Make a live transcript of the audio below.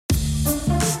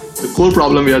core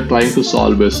problem we are trying to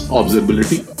solve is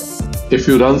observability. If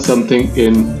you run something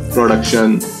in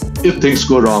production, if things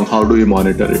go wrong, how do you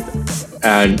monitor it?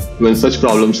 And when such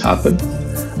problems happen,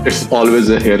 it's always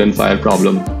a hair and fire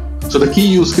problem. So the key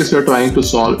use case we're trying to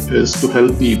solve is to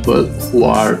help people who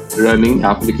are running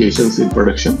applications in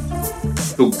production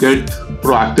to get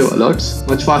proactive alerts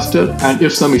much faster, and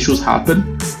if some issues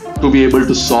happen, to be able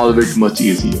to solve it much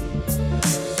easier.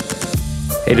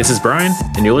 Hey, this is Brian,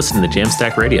 and you're listening to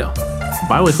Jamstack Radio, a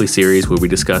bi-weekly series where we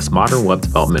discuss modern web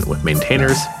development with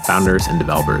maintainers, founders, and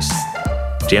developers.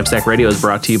 Jamstack Radio is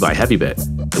brought to you by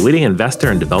Heavybit, the leading investor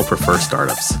and developer-first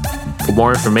startups. For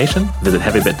more information, visit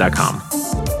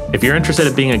heavybit.com. If you're interested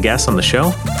in being a guest on the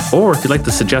show, or if you'd like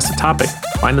to suggest a topic,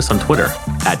 find us on Twitter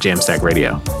at Jamstack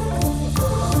Radio.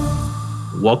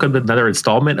 Welcome to another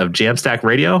installment of Jamstack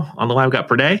Radio. On the line, we've got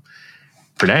Pranay.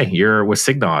 Pranay, you're with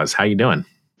SigNoz. How you doing?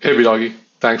 Hey, Bilogi.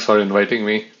 Thanks for inviting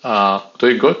me.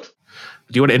 Doing good.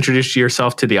 Do you want to introduce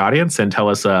yourself to the audience and tell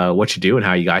us what you do and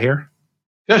how you got here?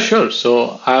 Yeah, sure.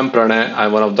 So I'm Pranay.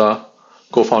 I'm one of the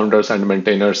co-founders and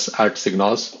maintainers at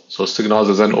SigNoz. So SigNoz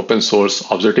is an open source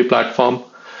observability platform.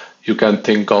 You can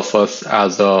think of us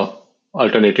as a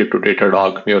alternative to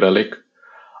Datadog, New Relic.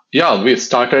 Yeah, we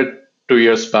started 2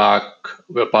 years back.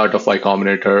 We're part of Y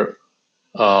Combinator,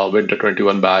 Winter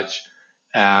 21 batch.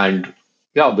 And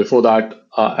yeah, before that,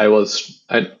 I'm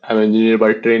an engineer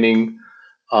by training,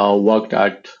 worked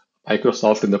at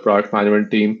Microsoft in the product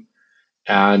management team.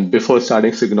 And before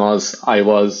starting SigNoz, I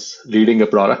was leading a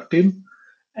product team.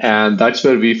 And that's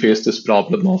where we faced this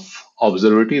problem of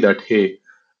observability that, hey,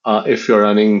 if you're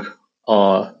running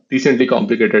a decently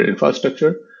complicated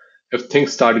infrastructure, if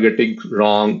things start getting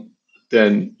wrong,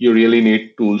 then you really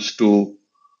need tools to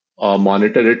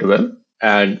monitor it well.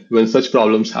 And when such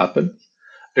problems happen,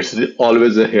 it's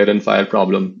always a hair and fire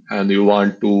problem. And you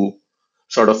want to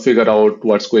sort of figure out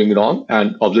what's going wrong.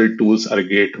 And observability tools are a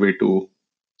great way to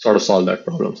sort of solve that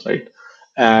problems, right?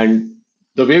 And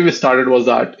the way we started was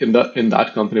that in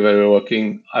that company where we were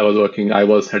working, I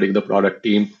was heading the product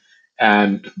team.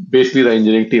 And basically the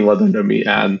engineering team was under me.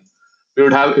 And we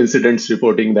would have incidents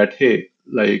reporting that, hey,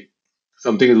 like,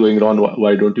 something is going wrong,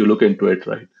 why don't you look into it,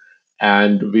 right?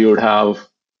 And we would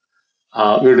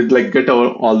like get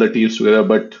all the teams together,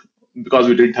 but because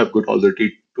we didn't have good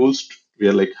observability tools, we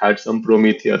had some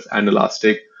Prometheus and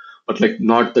Elastic, but like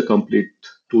not the complete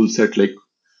tool set like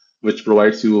which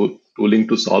provides you tooling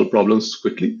to solve problems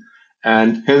quickly.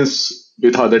 And hence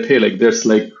we thought that, hey, like there's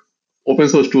like open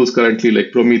source tools currently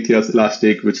like Prometheus,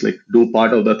 Elastic, which like do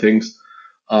part of the things.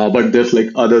 But there's like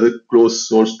other closed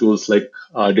source tools like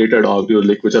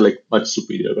Datadog, which are like much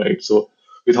superior, right? So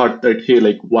we thought that, hey,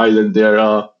 like why isn't there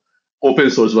a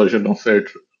open source version of it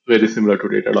very similar to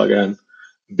Datadog? And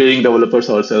being developers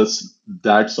ourselves,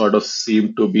 that sort of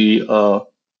seemed to be a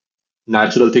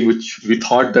natural thing which we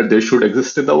thought that they should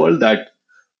exist in the world, that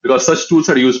because such tools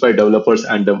are used by developers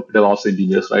and DevOps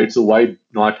engineers, right? So why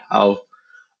not have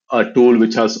a tool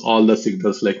which has all the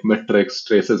signals like metrics,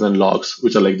 traces, and logs,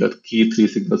 which are like the key three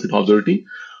signals in observability,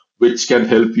 which can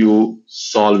help you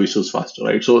solve issues faster,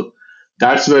 right? So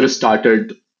that's where I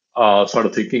started sort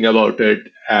of thinking about it.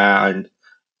 And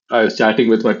I was chatting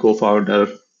with my co-founder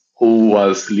who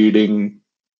was leading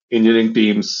engineering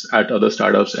teams at other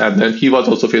startups. And then he was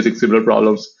also facing similar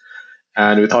problems.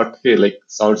 And we thought, hey, like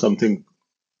sounds something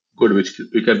good, which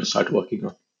we can start working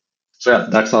on. So yeah,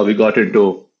 that's how we got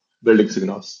into building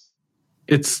SigNoz.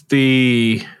 It's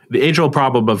the age-old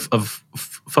problem of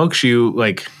folks. You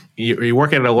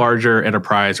work at a larger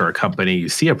enterprise or a company, you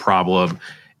see a problem,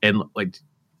 and like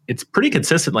it's pretty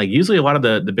consistent. Like usually a lot of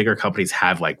the bigger companies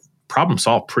have like problem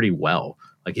solved pretty well.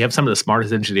 Like you have some of the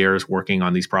smartest engineers working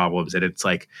on these problems, and it's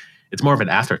like it's more of an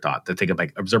afterthought to think of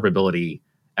like observability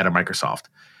at a Microsoft.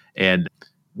 And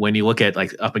when you look at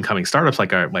like up and coming startups like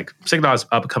SigNoz,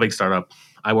 up and coming startup,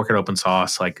 I work at open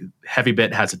source. Like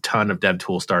Heavybit has a ton of dev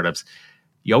tool startups.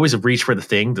 You always reach for the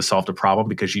thing to solve the problem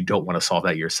because you don't want to solve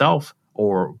that yourself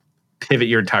or pivot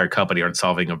your entire company on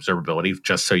solving observability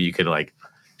just so you can like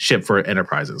ship for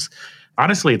enterprises.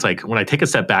 Honestly, it's like when I take a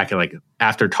step back and like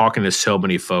after talking to so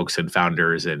many folks and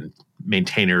founders and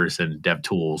maintainers and dev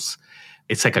tools,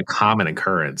 it's like a common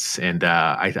occurrence. And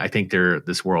I think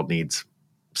this world needs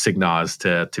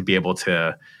SigNoz to be able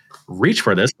to reach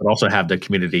for this, but also have the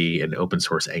community and open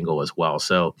source angle as well.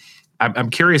 So I'm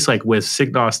curious, like with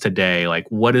SigNoz today, like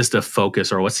what is the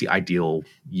focus or what's the ideal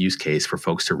use case for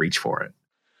folks to reach for it?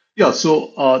 Yeah,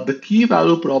 so the key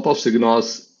value prop of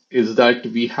SigNoz is that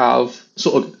we have,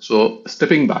 so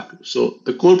stepping back, so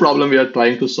the core problem we are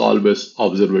trying to solve is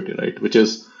observability, right? Which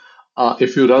is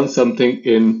if you run something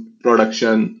in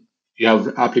production, you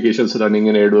have applications running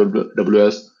in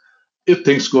AWS, if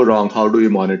things go wrong, how do you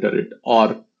monitor it?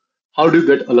 Or how do you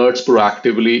get alerts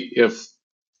proactively if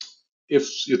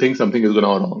you think something is going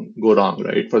to go wrong,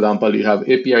 right? For example, you have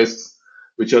APIs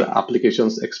which your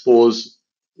applications expose.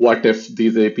 What if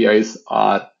these APIs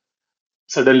are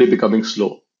suddenly becoming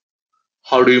slow?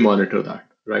 How do you monitor that,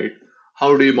 right?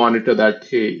 How do you monitor that,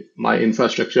 hey, my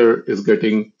infrastructure is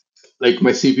getting, like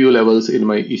my CPU levels in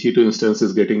my EC2 instance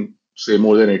is getting, say,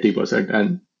 more than 80%,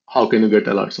 and how can you get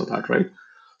alerts of that, right?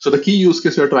 So the key use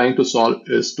case we're trying to solve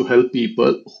is to help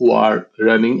people who are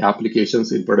running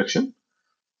applications in production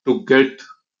to get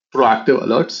proactive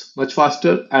alerts much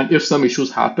faster, and if some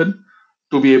issues happen,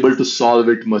 to be able to solve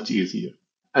it much easier.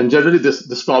 And generally,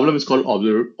 this problem is called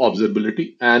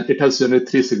observability, and it has generally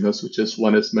three signals, which is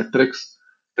one is metrics,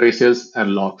 traces,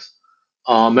 and logs.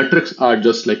 Metrics are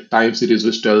just like time series,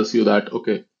 which tells you that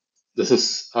okay, this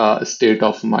is a state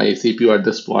of my CPU at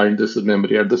this point, this is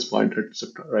memory at this point,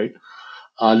 etc. Right?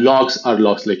 Logs are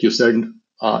logs, like you send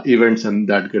events and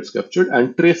that gets captured.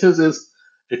 And traces is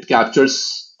it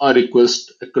captures a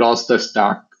request across the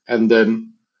stack and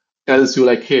then tells you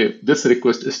like, hey, this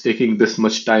request is taking this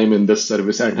much time in this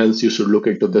service, and hence you should look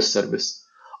into this service.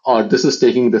 Or this is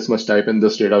taking this much time in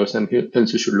this database, and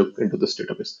hence you should look into this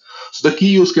database. So the key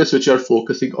use case which you are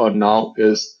focusing on now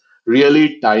is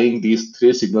really tying these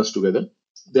three signals together.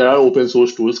 There are open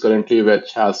source tools currently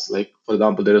which has, like, for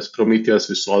example, there is Prometheus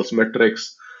which solves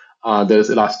metrics. There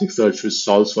is Elasticsearch which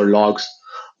solves for logs.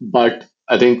 But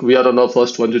I think we are on the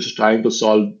first one which is trying to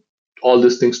solve all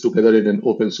these things together in an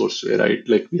open source way, right?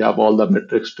 Like we have all the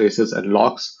metrics, traces, and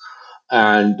logs,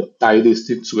 and tie these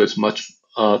things together much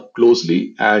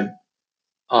closely and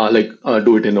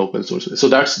do it in open source way. So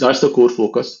that's the core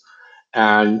focus.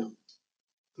 And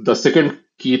the second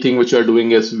key thing which we are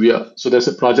doing is so there's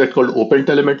a project called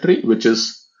OpenTelemetry, which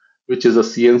is a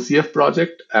CNCF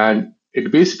project, and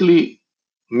it basically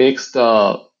makes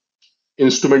the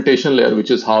instrumentation layer,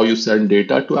 which is how you send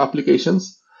data to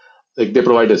applications. Like they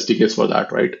provide SDKs for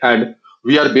that, right? And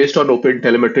we are based on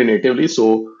OpenTelemetry natively,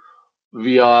 so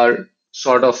we are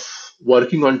sort of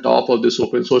working on top of this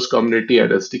open source community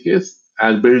and SDKs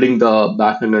and building the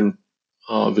backend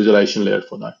and visualization layer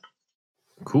for that.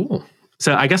 Cool.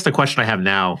 So I guess the question I have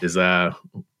now is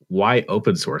why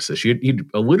open source this? You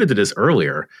alluded to this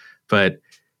earlier, but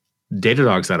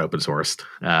Datadog's not open sourced.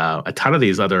 A ton of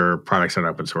these other products are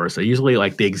not open source. They're usually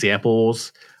like the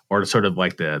examples or sort of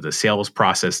like the sales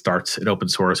process starts in open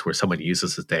source where someone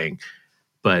uses the thing.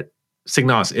 But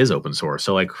SigNoz is open source.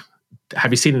 So like,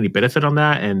 have you seen any benefit on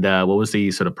that? And what was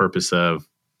the sort of purpose of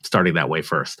starting that way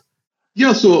first?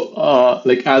 Yeah, so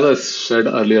like as I said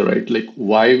earlier, right, like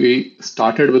why we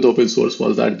started with open source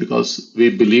was that because we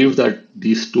believe that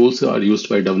these tools are used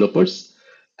by developers,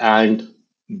 and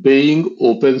being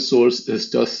open source is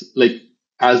just like,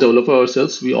 as developer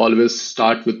ourselves, we always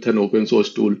start with an open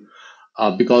source tool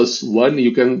because one,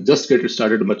 you can just get it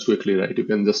started much quickly, right? You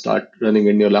can just start running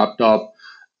in your laptop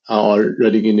or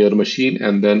running in your machine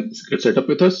and then get set up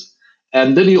with us.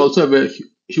 And then you also have a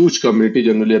huge community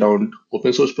generally around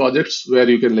open source projects where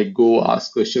you can like go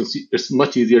ask questions. It's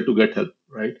much easier to get help,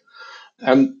 right?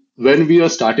 And when we are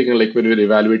starting and like when we're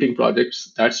evaluating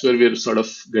projects, that's where we're sort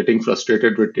of getting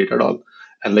frustrated with Datadog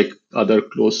and like other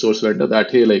closed source vendor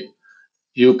that, hey, like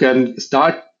you can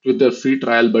start with the free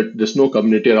trial, but there's no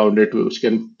community around it which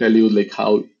can tell you like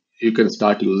how you can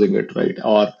start using it, right?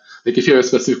 Or like if you have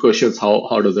specific questions,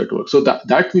 how does that work? So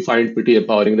that we find pretty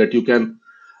empowering, that you can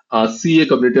see a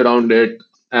community around it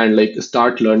and like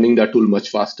start learning that tool much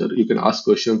faster. You can ask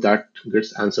questions that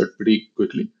gets answered pretty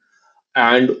quickly.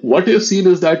 And what you've seen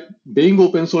is that being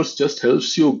open source just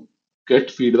helps you get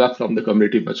feedback from the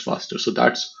community much faster. So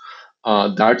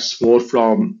that's more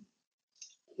from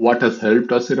what has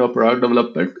helped us in our product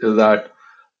development, is that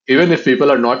even if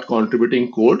people are not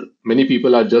contributing code, many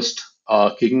people are just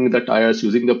kicking the tires,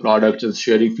 using the products and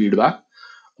sharing feedback,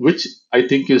 which I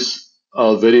think is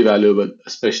very valuable,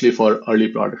 especially for early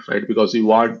products, right? Because we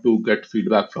want to get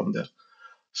feedback from them.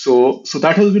 So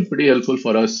that has been pretty helpful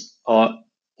for us.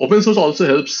 Open source also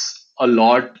helps a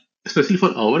lot, especially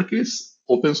for our case.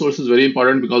 Open source is very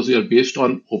important because we are based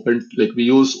on like we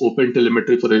use open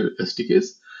telemetry for our SDKs.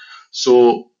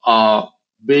 So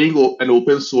being an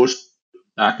open source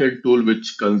backend tool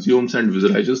which consumes and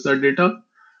visualizes that data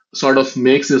sort of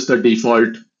makes this the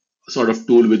default sort of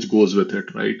tool which goes with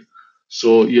it, right?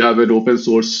 So you have an open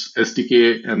source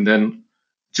SDK, and then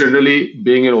generally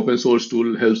being an open source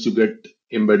tool helps you get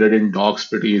embedded in docs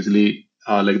pretty easily.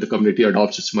 Like the community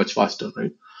adopts it much faster,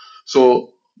 right?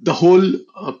 So the whole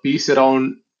piece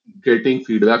around getting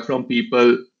feedback from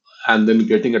people and then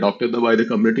getting adopted by the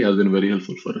community has been very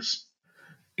helpful for us.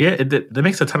 Yeah, that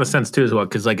makes a ton of sense too as well.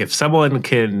 Because like if someone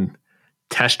can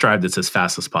test drive this as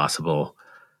fast as possible,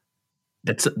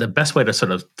 that's the best way to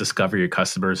sort of discover your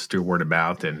customers through word of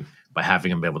mouth and by having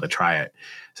them be able to try it.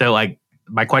 So like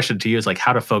my question to you is like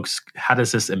how does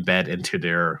this embed into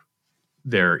their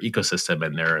ecosystem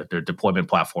and their deployment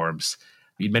platforms?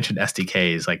 You mentioned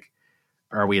SDKs. Like,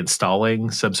 are we installing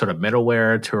some sort of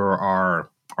middleware to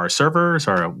our servers,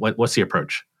 or what's the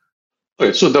approach?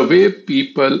 Okay, so the way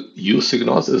people use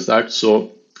SigNoz is that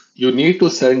so you need to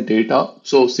send data.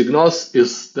 So SigNoz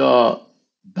is the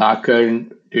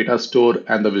backend data store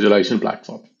and the visualization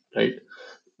platform, right?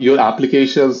 Your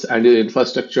applications and your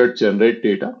infrastructure generate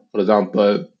data. For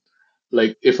example,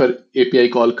 like if an API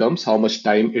call comes, how much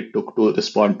time it took to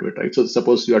respond to it, right? So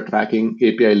suppose you are tracking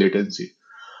API latency.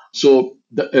 So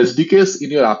the SDKs in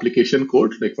your application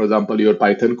code, like for example, your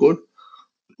Python code,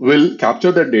 will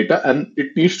capture that data and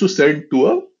it needs to send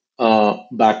to a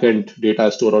backend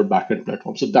data store or backend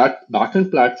platform. So that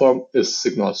backend platform is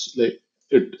SigNoz. Like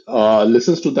it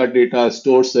listens to that data,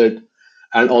 stores it,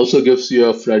 and also gives you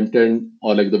a front end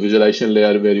or like the visualization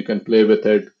layer where you can play with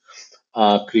it,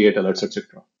 create alerts,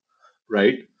 etc.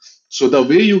 Right? So the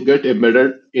way you get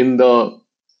embedded in the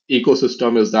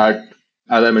ecosystem is that,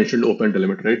 as I mentioned,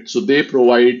 OpenTelemetry, right? So they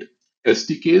provide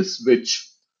SDKs, which,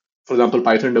 for example,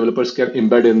 Python developers can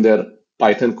embed in their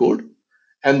Python code.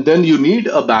 And then you need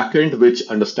a backend which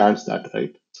understands that,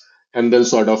 right? And then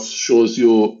sort of shows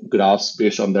you graphs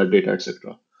based on that data,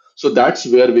 etc. So that's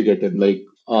where we get in. Like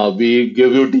we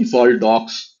give you default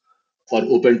docs for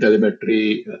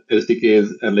OpenTelemetry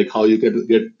SDKs and like how you can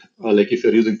get like if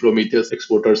you're using Prometheus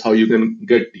exporters, how you can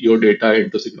get your data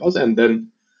into SigNoz and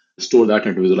then store that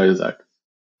and visualize that.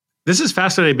 This is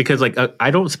fascinating because like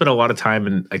I don't spend a lot of time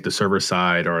in like the server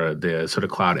side or the sort of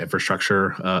cloud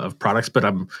infrastructure of products, but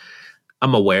I'm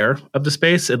aware of the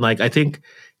space, and like I think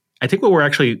what we're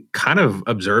actually kind of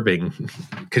observing,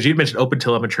 because you mentioned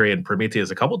OpenTelemetry and Prometheus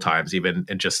a couple times, even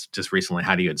and just recently,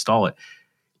 how do you install it?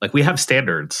 Like we have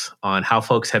standards on how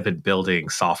folks have been building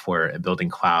software and building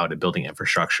cloud and building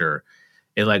infrastructure,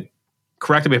 and like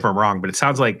correct me if I'm wrong, but it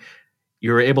sounds like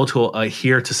you're able to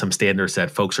adhere to some standards that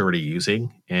folks are already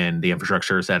using and the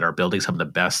infrastructures that are building some of the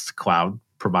best cloud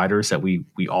providers that we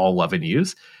all love and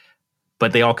use.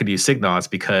 But they all could use SigNoz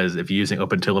because if you're using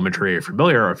OpenTelemetry or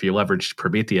familiar, or if you leverage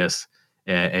Prometheus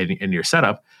in your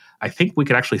setup, I think we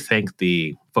could actually thank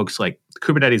the folks like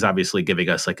Kubernetes, obviously giving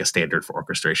us like a standard for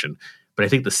orchestration. But I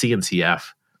think the CNCF,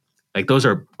 like those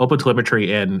are OpenTelemetry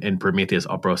and Prometheus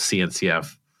are both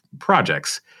CNCF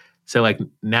projects. So like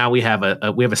now we have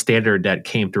a standard that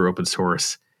came through open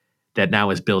source that now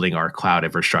is building our cloud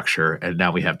infrastructure, and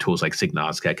now we have tools like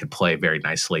SigNoz that could play very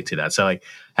nicely to that. So like,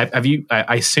 have you?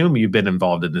 I assume you've been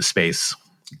involved in this space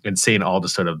and seeing all the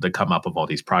sort of the come up of all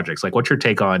these projects. Like, what's your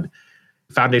take on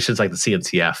foundations like the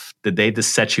CNCF? Did they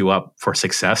just set you up for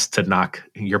success to knock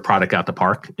your product out the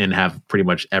park and have pretty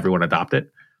much everyone adopt it?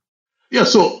 Yeah,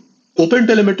 so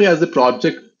OpenTelemetry as a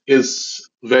project is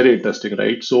very interesting,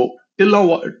 right? So till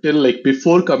now, till like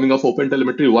before coming of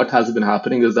OpenTelemetry, what has been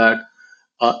happening is that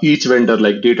each vendor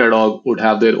like Datadog would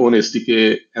have their own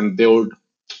SDK and they would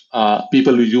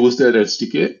people will use their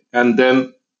SDK and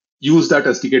then use that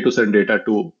SDK to send data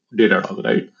to Datadog,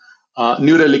 right?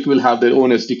 New Relic will have their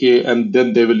own SDK and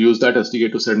then they will use that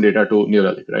SDK to send data to New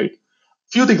Relic, right?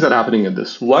 Few things are happening in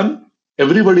this. One,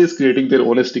 everybody is creating their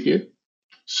own SDK.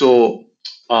 So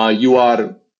you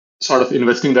are sort of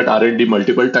investing that R&D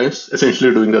multiple times,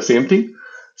 essentially doing the same thing.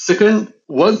 Second,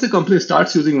 once the company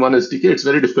starts using one SDK, it's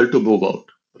very difficult to move out,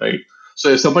 right? So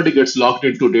if somebody gets locked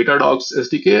into Datadog's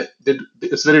SDK,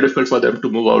 it's very difficult for them to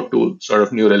move out to sort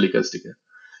of New Relic SDK.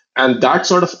 And that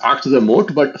sort of acts as a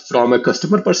moat. But from a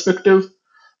customer perspective,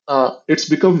 it's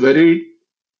become very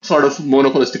sort of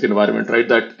monopolistic environment, right?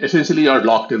 That essentially you're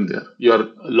locked in there. You're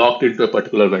locked into a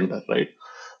particular vendor, right?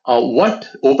 What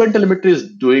OpenTelemetry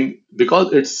is doing,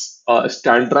 because it's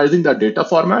standardizing the data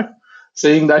format,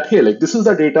 saying that, hey, like this is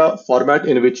the data format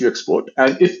in which you export.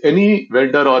 And if any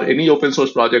vendor or any open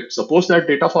source project supports that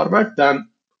data format, then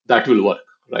that will work,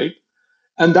 right?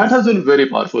 And that has been very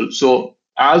powerful. So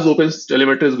as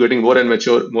OpenTelemetry is getting more and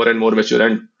mature, more and more mature,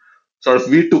 and sort of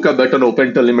we took a bet on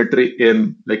OpenTelemetry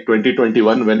in like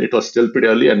 2021 when it was still pretty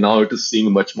early, and now it is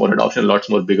seeing much more adoption, lots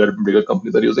more bigger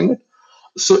companies are using it.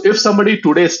 So if somebody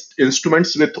today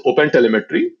instruments with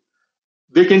OpenTelemetry,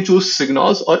 they can choose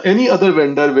SigNoz or any other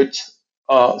vendor which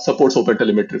supports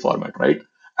OpenTelemetry format, right?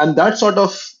 And that sort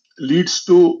of leads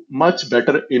to much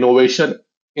better innovation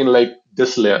in like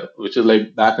this layer, which is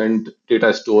like backend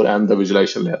data store and the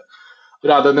visualization layer,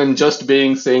 rather than just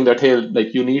being saying that, hey,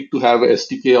 like you need to have a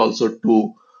SDK also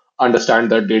to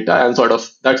understand that data, and sort of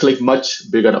that's like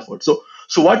much bigger effort. So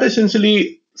what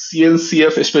essentially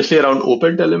CNCF, especially around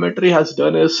OpenTelemetry, has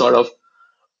done is sort of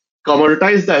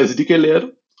commoditize the SDK layer,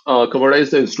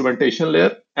 commoditize the instrumentation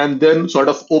layer, and then sort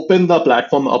of open the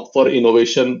platform up for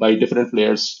innovation by different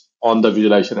players on the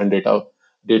visualization and data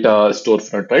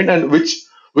storefront, right? And which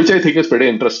I think is pretty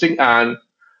interesting. And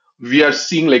we are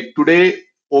seeing like today,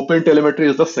 OpenTelemetry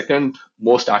is the second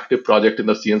most active project in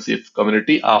the CNCF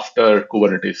community after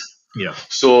Kubernetes. Yeah.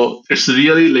 So it's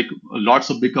really like lots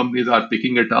of big companies are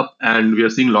picking it up, and we are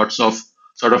seeing lots of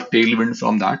sort of tailwind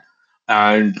from that.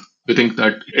 And we think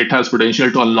that it has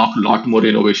potential to unlock a lot more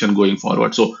innovation going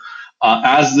forward. So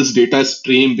as this data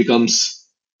stream becomes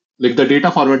like the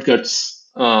data format gets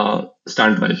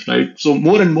standardized, right? So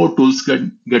more and more tools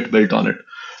get built on it.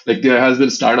 Like there has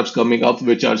been startups coming up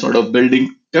which are sort of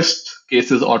building test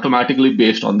cases automatically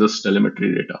based on this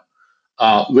telemetry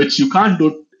data, which you can't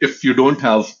do if you don't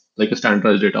have like a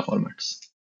standardized data formats.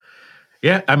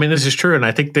 Yeah, I mean, this is true. And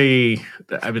I think this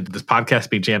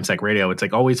podcast being Jamstack Radio, it's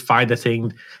like always find the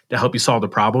thing to help you solve the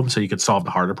problem so you can solve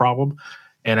the harder problem.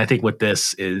 And I think with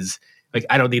this is like,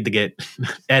 I don't need to get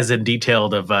as in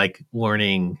detailed of like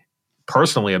learning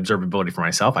personally observability for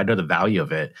myself. I know the value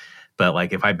of it. But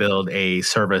like if I build a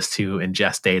service to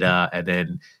ingest data and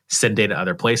then send data to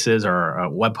other places, or a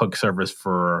webhook service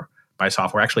for my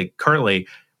software, actually currently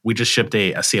we just shipped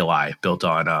a CLI built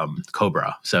on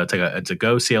Cobra. So it's a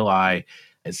Go CLI.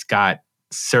 It's got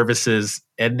services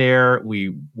in there.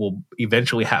 We will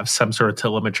eventually have some sort of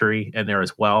telemetry in there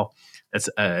as well. That's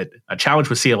a challenge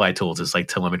with CLI tools is like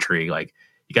telemetry. Like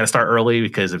you got to start early,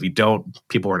 because if you don't,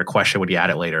 people are going to question when you add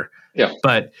it later. Yeah.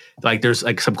 But like there's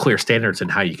like some clear standards in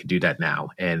how you can do that now,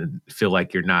 and feel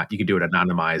like you can do it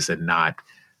anonymized and not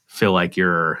feel like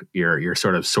you're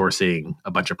sort of sourcing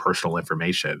a bunch of personal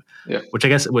information. Yeah. Which I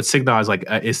guess with SigNoz like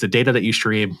is the data that you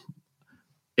stream.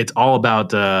 It's all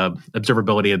about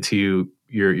observability into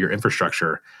your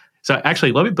infrastructure. So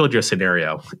actually, let me build you a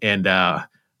scenario, and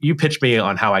you pitch me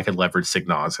on how I could leverage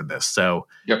SigNoz in this. So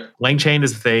LangChain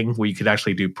is the thing where you could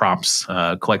actually do prompts,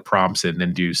 collect prompts, and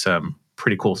then do some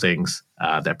pretty cool things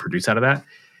that produce out of that.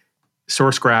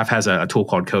 SourceGraph has a tool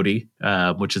called Cody,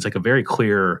 which is like a very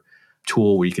clear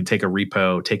tool where you can take a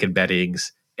repo, take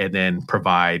embeddings, and then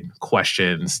provide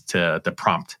questions to the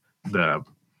prompt,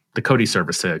 the Cody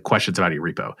service to questions about your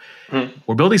repo.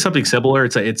 We're building something similar.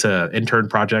 It's a intern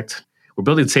project. We're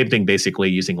building the same thing basically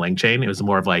using LangChain. It was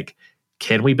more of like,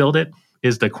 can we build it?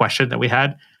 Is the question that we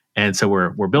had. And so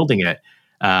we're building it,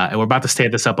 and we're about to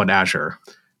stand this up on Azure.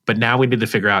 But now we need to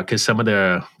figure out, because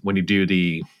when you do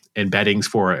the embeddings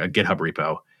for a GitHub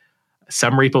repo,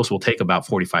 some repos will take about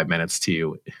 45 minutes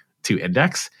to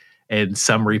index, and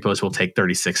some repos will take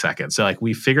 36 seconds. So like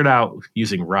we figured out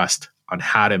using Rust on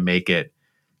how to make it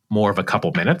more of a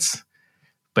couple minutes.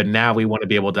 But now we want to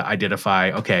be able to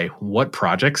identify, okay, what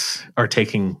projects are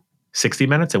taking 60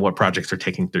 minutes and what projects are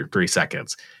taking 3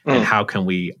 seconds, and how can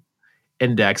we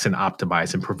index and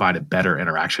optimize and provide a better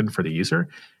interaction for the user?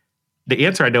 The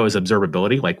answer I know is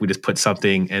observability. Like we just put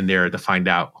something in there to find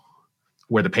out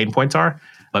where the pain points are.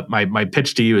 But my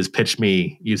pitch to you is pitch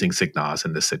me using SigNoz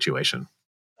in this situation.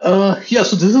 So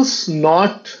this is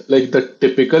not like the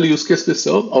typical use case we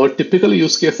serve. Our typical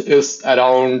use case is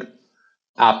around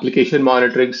application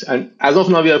monitoring. And as of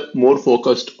now, we are more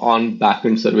focused on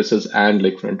backend services and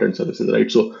like front-end services,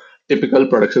 right? So typical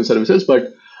production services.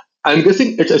 But I'm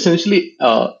guessing it's essentially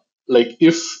like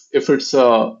if it's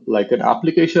like an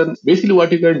application, basically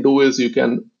what you can do is you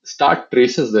can start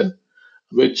traces there,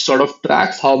 which sort of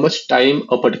tracks how much time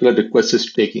a particular request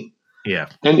is taking. Yeah.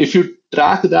 And if you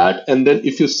track that, and then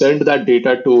if you send that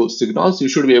data to SigNoz, you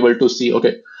should be able to see,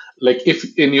 okay, like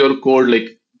if in your code,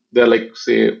 like there like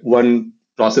say one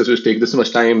process which take this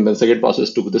much time, then second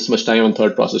process took this much time, and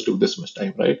third process took this much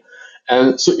time, right?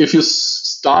 And so if you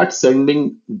start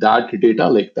sending that data,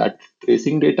 like that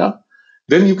tracing data,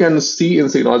 then you can see in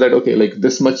SigNoz that, okay, like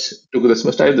this much took this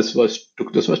much time, this much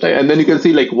took this much time. And then you can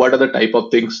see like what are the type of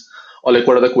things, or like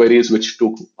what are the queries which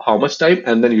took how much time,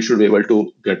 and then you should be able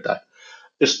to get that.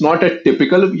 It's not a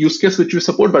typical use case which we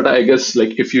support, but I guess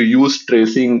like if you use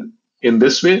tracing in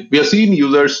this way, we have seen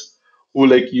users who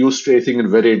like use tracing in a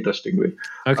very interesting way.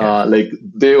 Okay. Like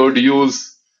they would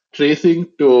use tracing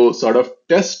to sort of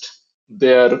test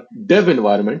their dev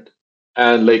environment,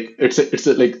 and like it's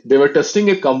like they were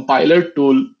testing a compiler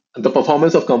tool, the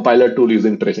performance of compiler tool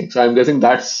using tracing. So I'm guessing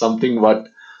that's something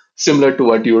similar to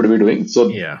what you would be doing. So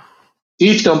yeah,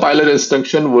 each compiler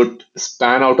instruction would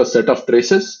span out a set of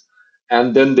traces,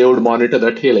 and then they would monitor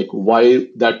that, hey, like why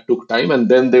that took time, and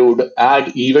then they would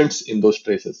add events in those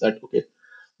traces. That okay,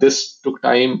 this took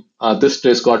time, this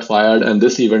trace got fired, and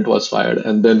this event was fired,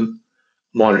 and then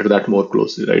monitor that more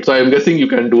closely, right? So I'm guessing you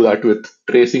can do that with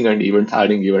tracing and events,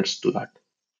 adding events to that.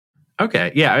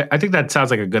 Okay. Yeah, I think that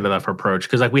sounds like a good enough approach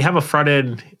because like we have a front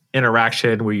end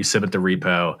interaction where you submit the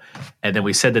repo and then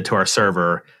we send it to our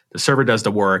server. The server does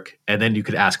the work and then you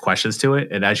could ask questions to it.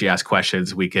 And as you ask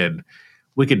questions, we could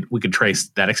trace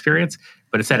that experience.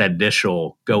 But it's that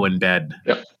initial go embed,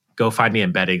 go find the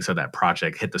embeddings of that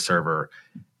project, hit the server.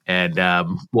 And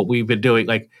what we've been doing,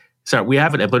 so we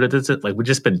haven't implemented it. Like we've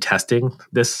just been testing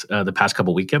this the past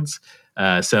couple weekends.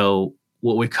 So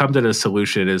what we come to the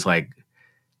solution is like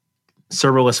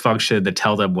serverless function to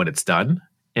tell them when it's done.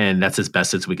 And that's as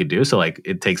best as we could do. So like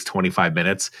it takes 25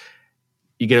 minutes.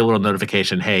 You get a little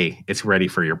notification, hey, it's ready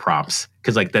for your prompts.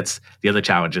 Because like that's the other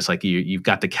challenge is like you've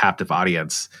got the captive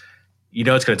audience. You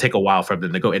know it's going to take a while for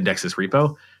them to go index this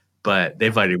repo, but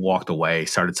they've already walked away,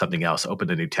 started something else,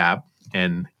 opened a new tab.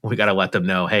 And we got to let them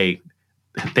know, hey,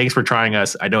 thanks for trying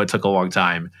us. I know it took a long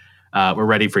time. We're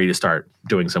ready for you to start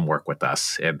doing some work with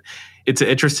us. And it's an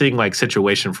interesting like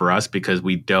situation for us because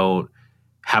we don't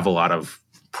have a lot of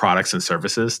products and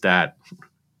services that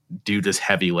do this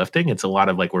heavy lifting. It's a lot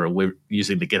of like we're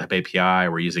using the GitHub API,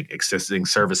 we're using existing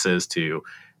services to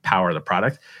power the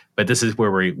product. But this is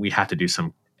where we have to do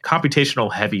some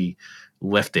computational heavy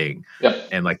lifting. Yep.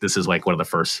 And like this is like one of the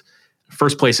first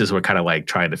places we're kind of like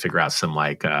trying to figure out some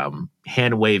like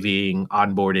hand waving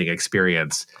onboarding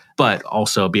experience, but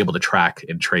also be able to track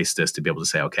and trace this to be able to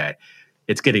say, okay,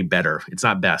 it's getting better. It's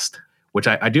not best. Which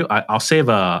I do. I'll save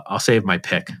my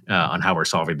pick on how we're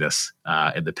solving this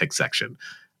in the pick section.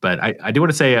 But I do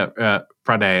want to say,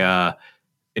 Pranay,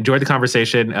 enjoyed the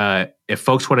conversation. If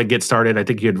folks want to get started, I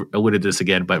think you had alluded to this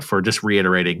again, but for just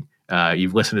reiterating,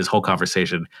 you've listened to this whole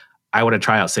conversation. I want to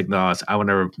try out SigNoz. I want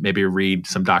to maybe read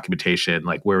some documentation.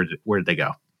 Like where did they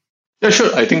go? Yeah,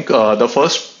 sure. I think the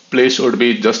first place would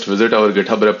be just visit our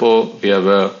GitHub repo. We have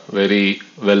a very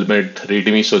well-made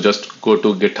README. So just go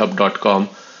to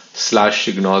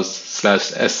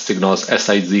github.com/SigNoz/SigNoz,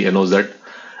 SIGNOZ.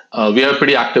 We have a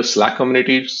pretty active Slack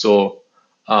community. So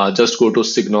just go to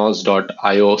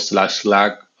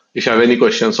signoz.io/Slack. If you have any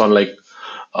questions on like,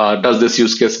 does this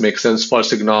use case make sense for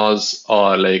SigNoz,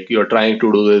 or like you're trying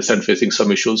to do this and facing some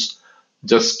issues,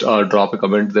 just drop a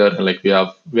comment there. And like we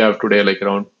have today like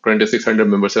around 2,600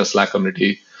 members in a Slack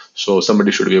community. So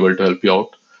somebody should be able to help you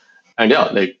out. And yeah,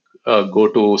 like go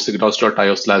to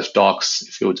signoz.io/docs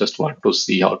if you just want to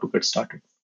see how to get started.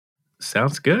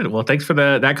 Sounds good. Well, thanks for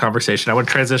that conversation. I want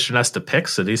to transition us to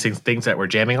picks. So these things that we're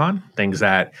jamming on, things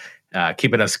that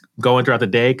keeping us going throughout the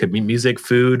day. Could be music,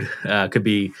 food, could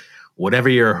be whatever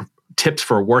your tips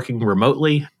for working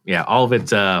remotely. Yeah, all of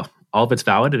it's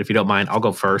valid. And if you don't mind, I'll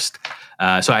go first.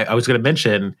 So I was going to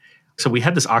mention, so we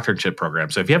had this Octernship program.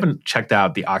 So if you haven't checked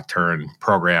out the Octern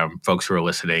program, folks who are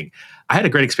listening, I had a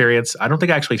great experience. I don't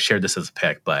think I actually shared this as a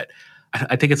pick, but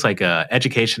I think it's like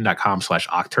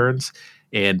education.com/Octerns.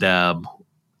 And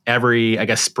every, I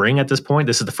guess, spring at this point,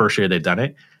 this is the first year they've done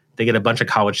it, they get a bunch of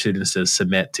college students to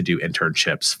submit to do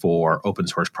internships for open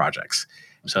source projects.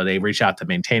 So they reach out to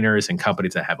maintainers and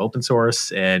companies that have open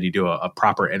source, and you do a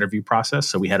proper interview process.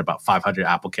 So we had about 500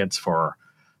 applicants for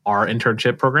our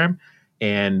internship program.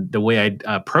 And the way I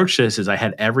approached this is I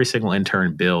had every single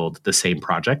intern build the same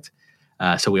project.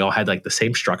 So we all had like the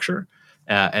same structure.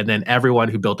 And then everyone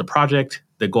who built the project,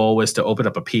 the goal was to open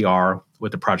up a PR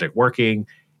with the project working.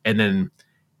 And then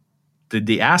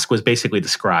the ask was basically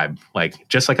describe, like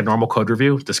just like a normal code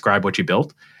review, describe what you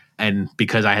built. And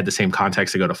because I had the same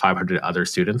context to go to 500 other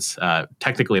students,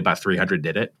 technically about 300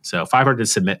 did it. So 500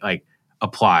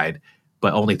 applied,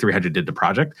 but only 300 did the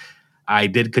project. I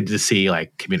did good to see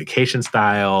like communication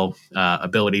style,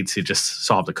 ability to just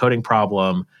solve the coding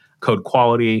problem, code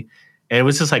quality. And it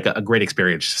was just like a great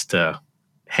experience just to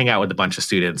hang out with a bunch of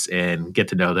students and get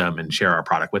to know them and share our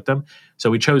product with them. So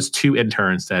we chose 2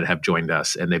 interns that have joined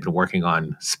us, and they've been working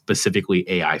on specifically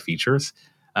AI features.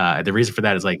 The reason for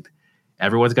that is like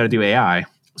everyone's got to do AI.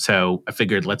 So I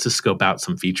figured let's just scope out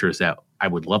some features that I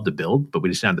would love to build, but we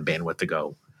just don't have the bandwidth to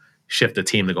go shift the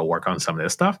team to go work on some of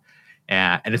this stuff.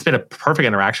 And it's been a perfect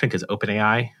interaction because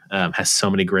OpenAI has so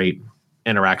many great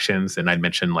interactions. And I'd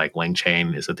mentioned like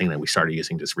LangChain is the thing that we started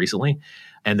using just recently.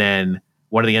 And then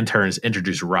one of the interns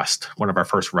introduced Rust, one of our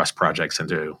first Rust projects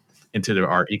into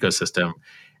our ecosystem.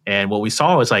 And what we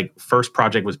saw was like first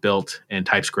project was built in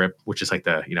TypeScript, which is like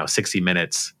the 60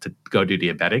 minutes to go do the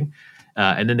embedding.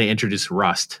 And then they introduced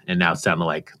Rust, and now it's down to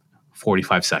like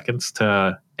 45 seconds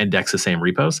to index the same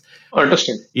repos. Oh,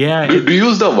 interesting. Yeah. Do you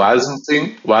use the WASM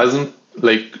thing? WASM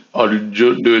Like, or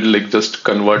do you like just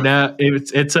convert? No,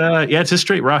 it's just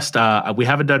straight Rust. We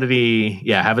haven't done any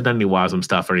WASM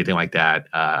stuff or anything like that,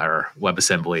 or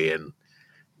WebAssembly and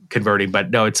converting.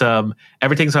 But no, it's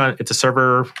everything's on. It's a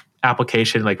server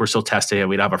application. Like we're still testing it.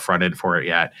 We don't have a front end for it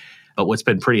yet. But what's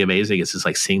been pretty amazing is just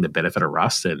like seeing the benefit of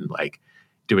Rust and like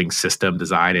doing system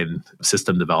design and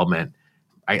system development.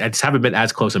 I just haven't been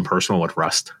as close and personal with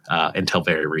Rust until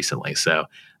very recently. So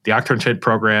the Octane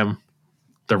program,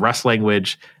 the Rust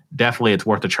language, definitely it's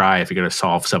worth a try if you're going to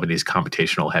solve some of these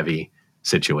computational heavy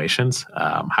situations.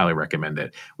 Highly recommend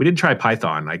it. We did try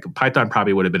Python. Like Python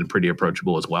probably would have been pretty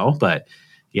approachable as well, but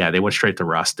yeah, they went straight to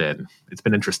Rust and it's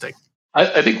been interesting.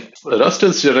 I think Rust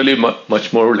is generally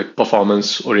much more like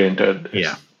performance oriented.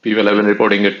 Yeah. People have been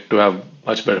reporting it to have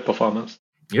much better performance.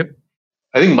 Yep.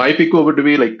 I think my pick would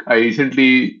be like I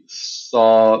recently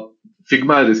saw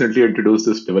Figma recently introduced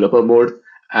this developer mode,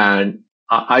 and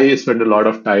I spend a lot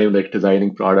of time like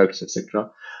designing products, etc.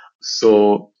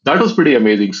 So that was pretty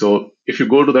amazing. So if you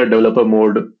go to that developer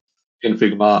mode in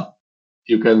Figma,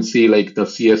 you can see like the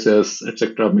CSS,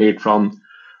 etc. made from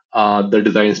the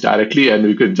designs directly, and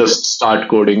we could just start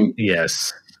coding.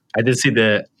 Yes, I did see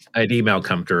an email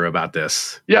come through about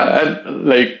this. Yeah, and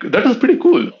like that was pretty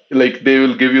cool. Like they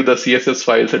will give you the CSS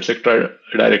files, etc.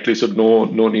 directly, so no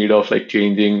need of like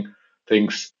changing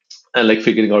things and like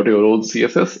figuring out your own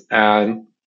CSS. And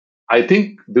I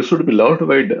think this would be loved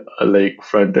by like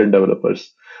front end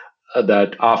developers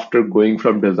that after going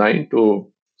from design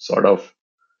to sort of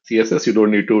CSS, you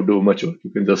don't need to do much work.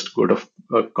 You can just go to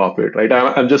copy it, right?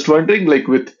 I'm just wondering, like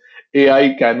with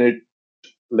AI, can it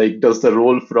like does the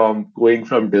role from going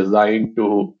from design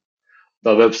to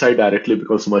the website directly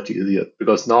becomes much easier?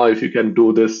 Because now if you can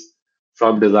do this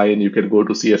from design, you can go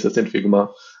to CSS in Figma.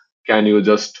 Can you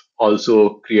just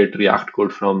also create React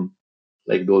code from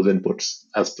like those inputs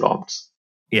as prompts?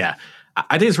 Yeah.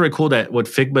 I think it's really cool that what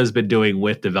Figma has been doing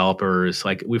with developers,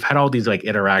 like we've had all these like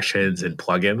interactions and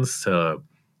plugins to,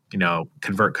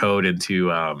 convert code into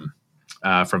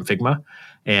from Figma.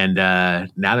 And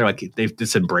now they're like, they've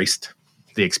just embraced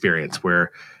the experience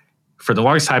where for the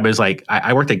longest time, it was like,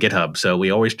 I worked at GitHub. So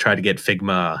we always try to get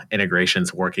Figma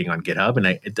integrations working on GitHub. And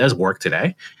it does work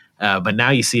today. But now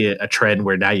you see a trend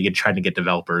where now you get trying to get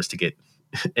developers to get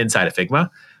inside of Figma,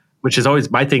 which is always,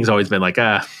 my thing's always been like,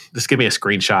 just give me a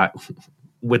screenshot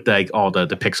with like all the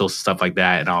pixels, stuff like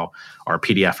that, or a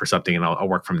PDF or something, and I'll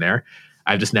work from there.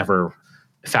 I've just never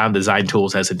found design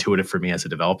tools as intuitive for me as a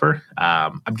developer.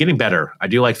 I'm getting better. I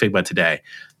do like Figma today,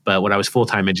 but when I was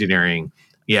full-time engineering,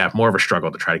 more of a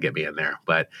struggle to try to get me in there.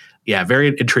 But yeah, very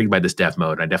intrigued by this dev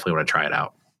mode. I definitely want to try it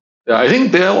out. Yeah, I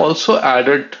think they have also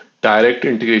added direct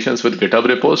integrations with GitHub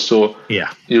repos. So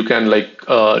you can like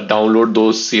download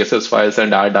those CSS files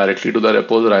and add directly to the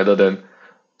repos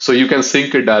so you can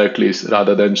sync it directly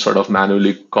rather than sort of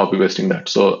manually copy pasting that.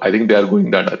 So I think they are going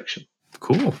that direction.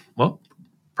 Cool. Well,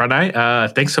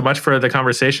 Pranay, thanks so much for the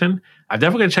conversation. I'm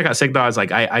definitely going to check out SigNoz.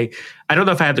 Like I don't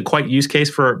know if I have the quite use case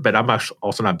for it, but I'm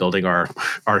also not building our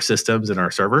systems and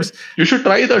our servers. You should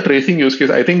try the tracing use case.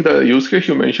 I think the use case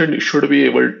you mentioned should be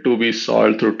able to be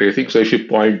solved through tracing. So if you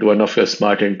point one of your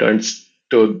smart interns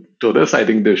to this, I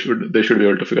think they should be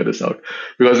able to figure this out.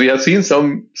 Because we have seen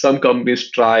some companies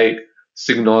try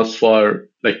SigNoz for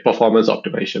like performance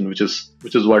optimization, which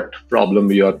is what problem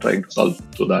we are trying to solve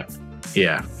through that.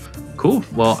 Yeah. Cool.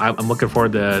 Well, I'm looking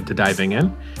forward to diving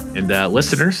in. And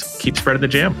listeners, keep spreading the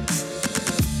jam.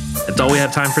 That's all we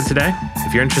have time for today.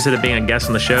 If you're interested in being a guest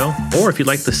on the show, or if you'd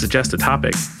like to suggest a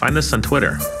topic, find us on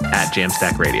Twitter at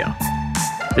Jamstack Radio.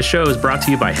 This show is brought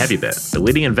to you by Heavybit, the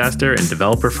leading investor in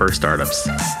developer-first startups.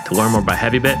 To learn more about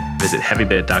Heavybit, visit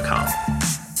heavybit.com.